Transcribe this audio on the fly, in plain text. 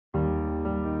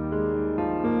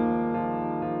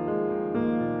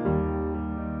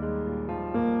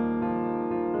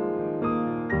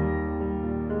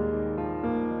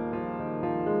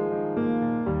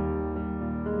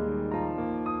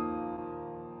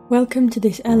Welcome to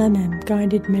this LMM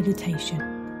guided meditation.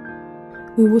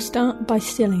 We will start by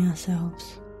stilling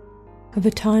ourselves, have a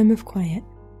time of quiet,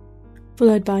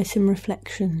 followed by some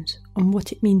reflections on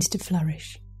what it means to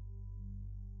flourish.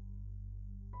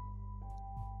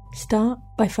 Start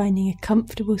by finding a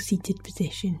comfortable seated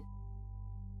position.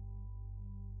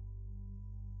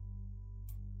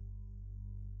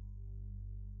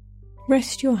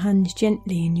 Rest your hands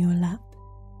gently in your lap.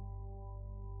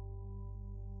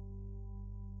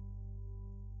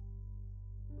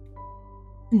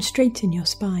 And straighten your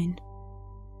spine.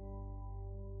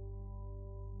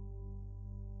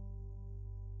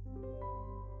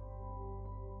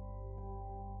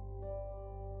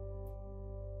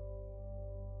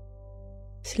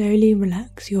 Slowly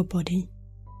relax your body,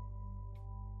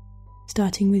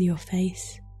 starting with your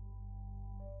face,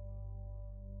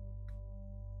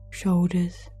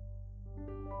 shoulders,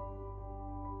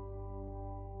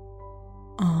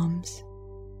 arms,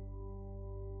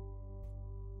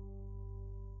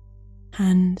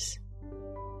 hands,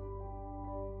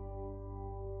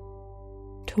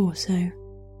 torso,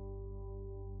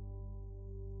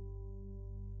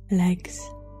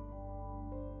 legs,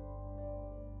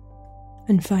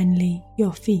 and finally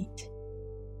your feet.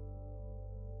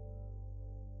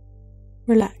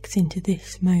 Relax into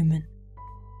this moment.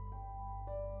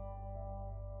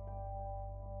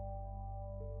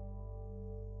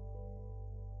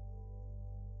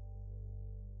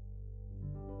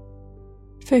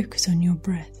 Focus on your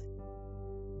breath.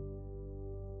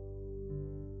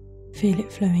 Feel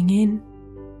it flowing in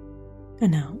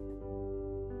and out.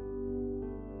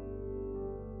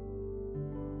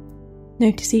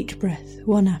 Notice each breath,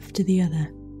 one after the other.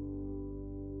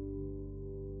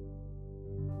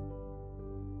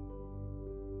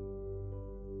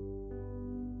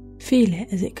 Feel it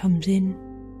as it comes in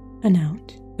and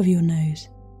out of your nose.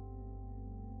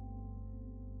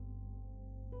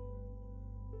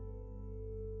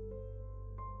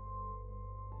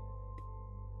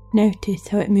 Notice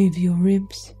how it moves your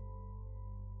ribs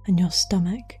and your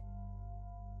stomach.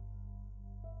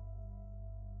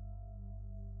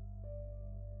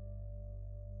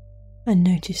 And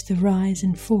notice the rise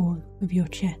and fall of your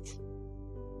chest.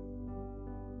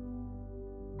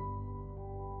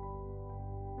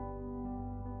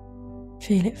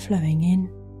 Feel it flowing in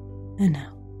and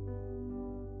out.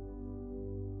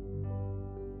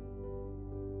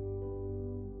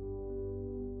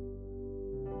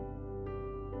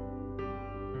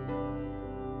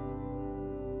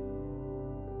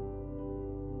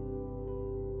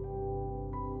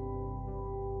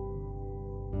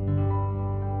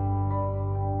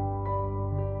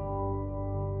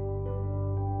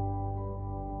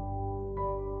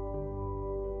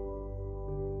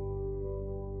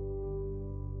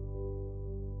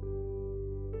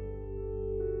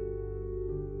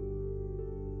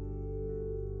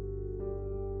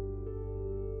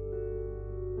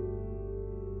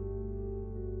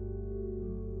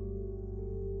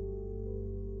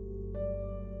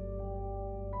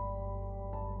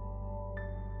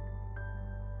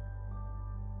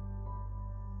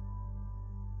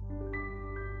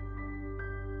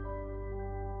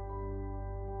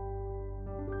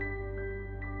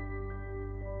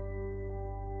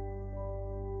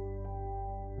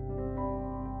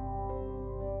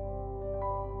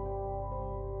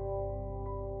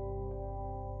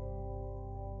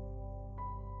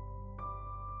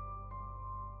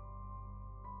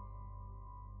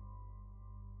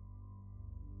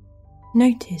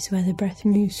 Notice where the breath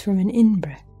moves from an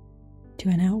in-breath to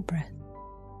an out-breath,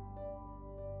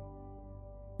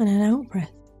 and an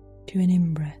out-breath to an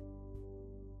in-breath.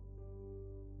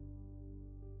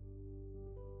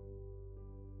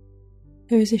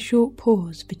 There is a short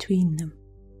pause between them.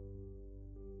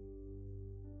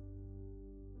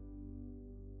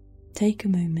 Take a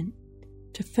moment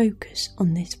to focus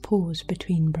on this pause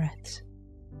between breaths.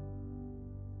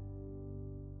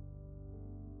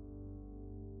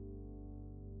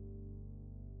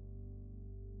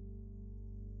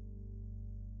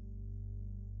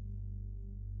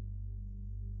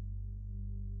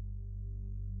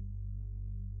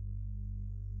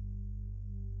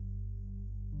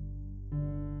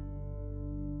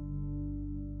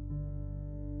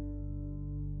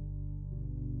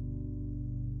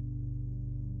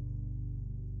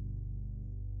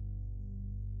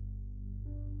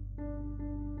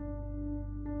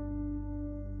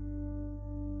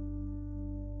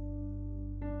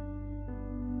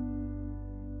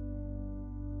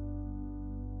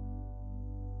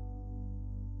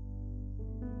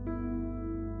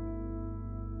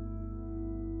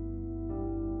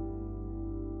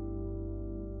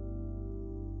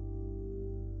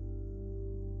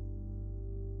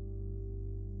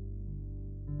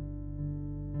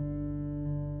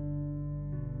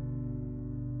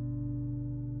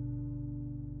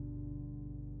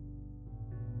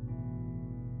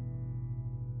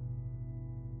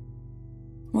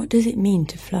 What does it mean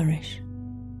to flourish?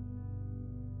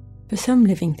 For some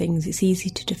living things, it's easy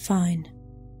to define.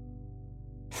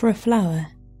 For a flower,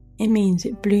 it means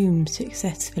it blooms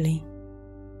successfully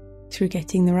through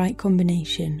getting the right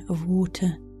combination of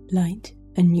water, light,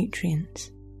 and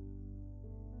nutrients.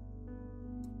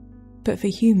 But for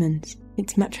humans,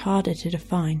 it's much harder to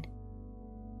define,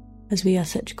 as we are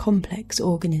such complex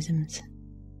organisms.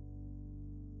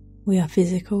 We are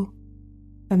physical,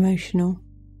 emotional,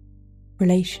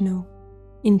 relational,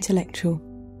 intellectual,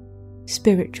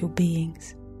 spiritual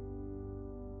beings.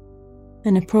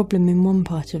 And a problem in one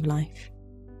part of life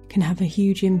can have a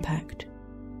huge impact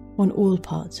on all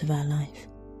parts of our life.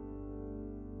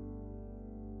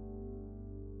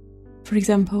 For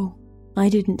example, I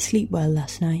didn't sleep well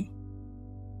last night,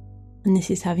 and this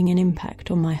is having an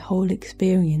impact on my whole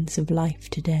experience of life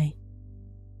today.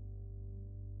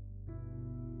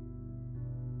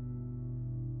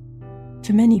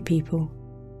 For many people,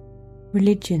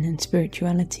 religion and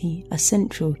spirituality are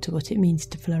central to what it means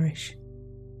to flourish.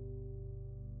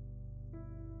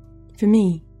 For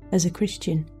me, as a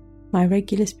Christian, my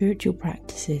regular spiritual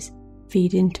practices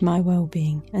feed into my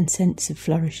well-being and sense of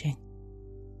flourishing,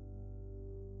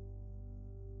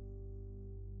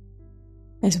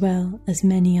 as well as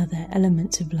many other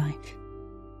elements of life,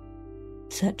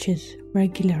 such as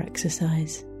regular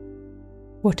exercise,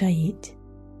 what I eat,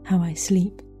 how I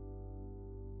sleep,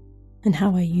 and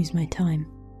how I use my time.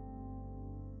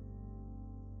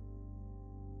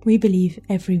 We believe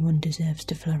everyone deserves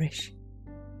to flourish.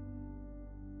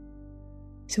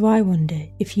 So I wonder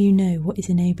if you know what is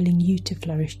enabling you to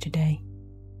flourish today,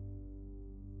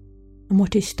 and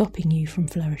what is stopping you from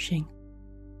flourishing.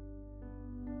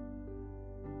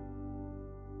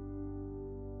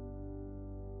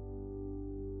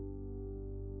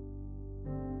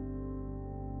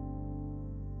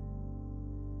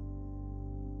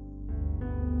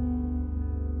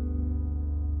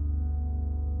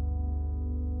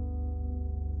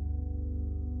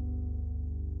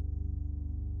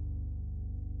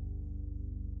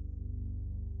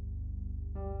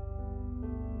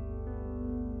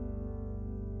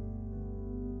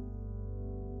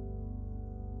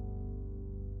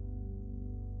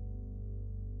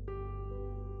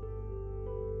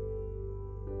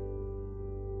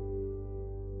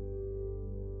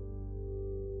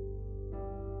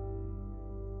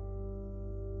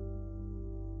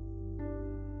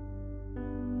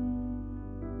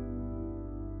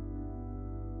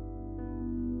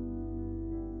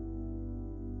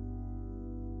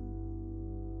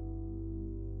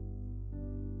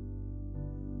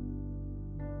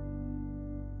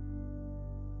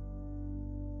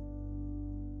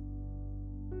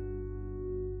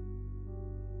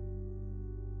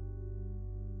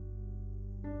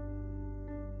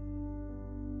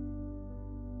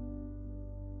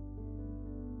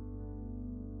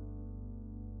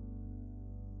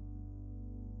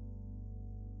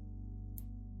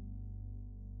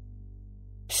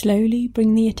 Slowly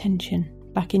bring the attention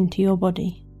back into your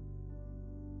body.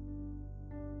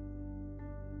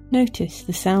 Notice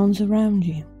the sounds around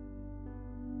you.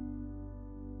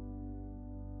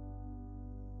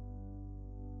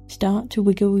 Start to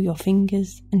wiggle your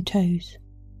fingers and toes.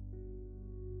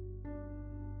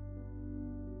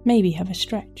 Maybe have a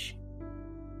stretch.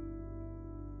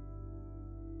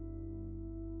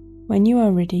 When you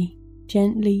are ready,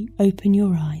 gently open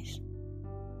your eyes.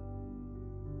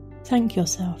 Thank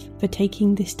yourself for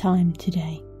taking this time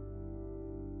today,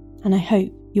 and I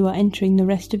hope you are entering the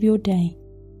rest of your day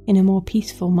in a more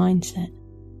peaceful mindset.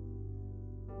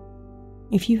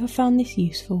 If you have found this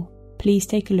useful, please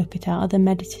take a look at our other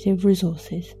meditative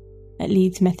resources at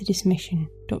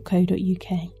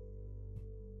leedsmethodistmission.co.uk.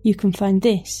 You can find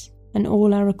this and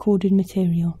all our recorded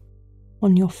material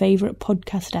on your favourite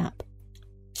podcast app.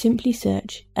 Simply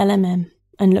search LMM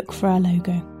and look for our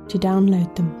logo to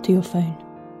download them to your phone.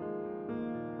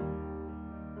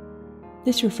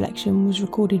 This reflection was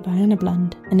recorded by Anna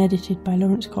Bland and edited by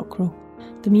Lawrence Cockrell.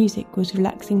 The music was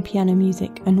Relaxing Piano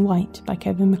Music and White by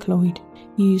Kevin MacLeod,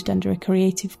 used under a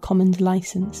Creative Commons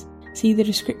license. See the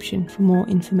description for more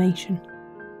information.